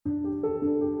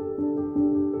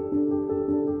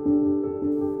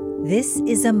This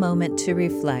is a moment to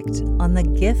reflect on the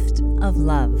gift of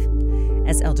love,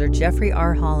 as Elder Jeffrey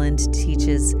R. Holland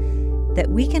teaches that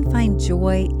we can find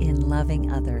joy in loving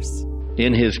others.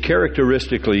 In his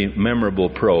characteristically memorable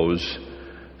prose,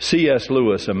 C.S.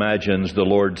 Lewis imagines the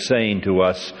Lord saying to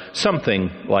us something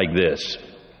like this: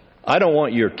 I don't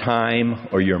want your time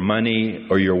or your money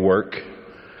or your work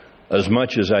as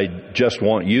much as I just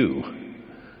want you.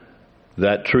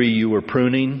 That tree you were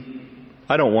pruning,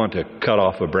 I don't want to cut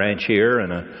off a branch here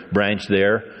and a branch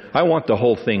there. I want the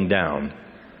whole thing down.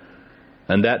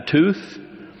 And that tooth,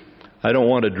 I don't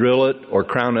want to drill it or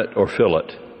crown it or fill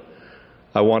it.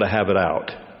 I want to have it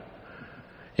out.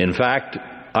 In fact,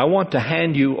 I want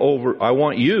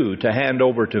you to hand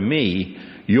over to me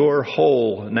your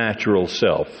whole natural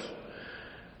self.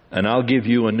 And I'll give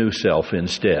you a new self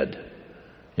instead.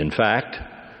 In fact,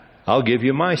 I'll give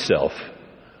you myself.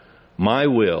 My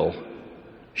will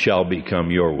shall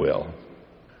become your will.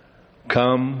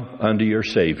 Come unto your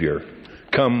Savior.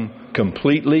 Come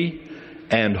completely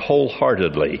and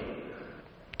wholeheartedly.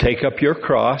 Take up your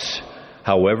cross,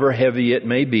 however heavy it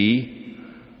may be,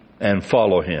 and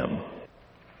follow Him.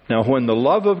 Now, when the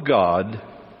love of God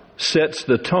sets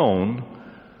the tone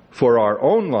for our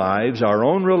own lives, our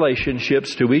own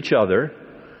relationships to each other,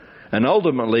 and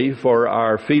ultimately for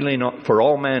our feeling for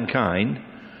all mankind,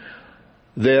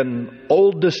 then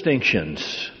old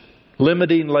distinctions,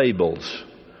 limiting labels,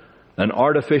 and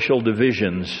artificial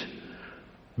divisions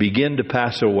begin to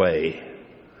pass away,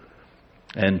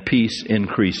 and peace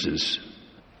increases.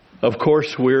 Of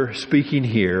course, we're speaking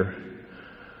here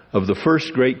of the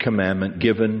first great commandment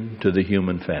given to the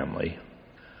human family: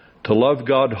 to love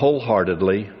God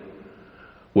wholeheartedly,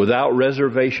 without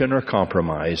reservation or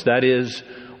compromise. That is,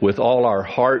 with all our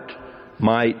heart,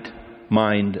 might,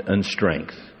 mind, and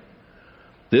strength.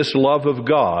 This love of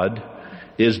God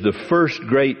is the first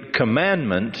great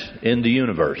commandment in the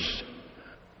universe.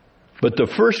 But the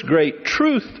first great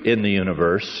truth in the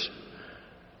universe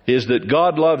is that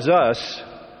God loves us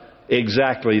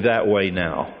exactly that way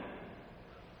now.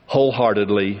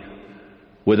 Wholeheartedly,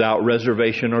 without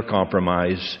reservation or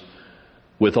compromise,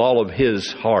 with all of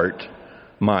His heart,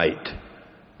 might,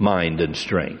 mind, and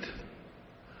strength.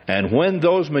 And when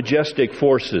those majestic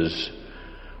forces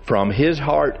from His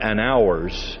heart and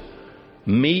ours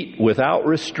meet without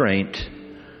restraint,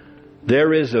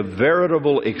 there is a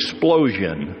veritable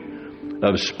explosion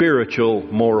of spiritual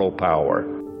moral power.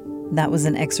 That was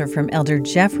an excerpt from Elder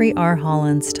Jeffrey R.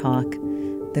 Holland's talk,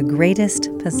 The Greatest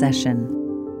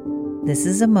Possession. This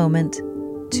is a moment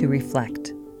to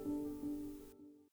reflect.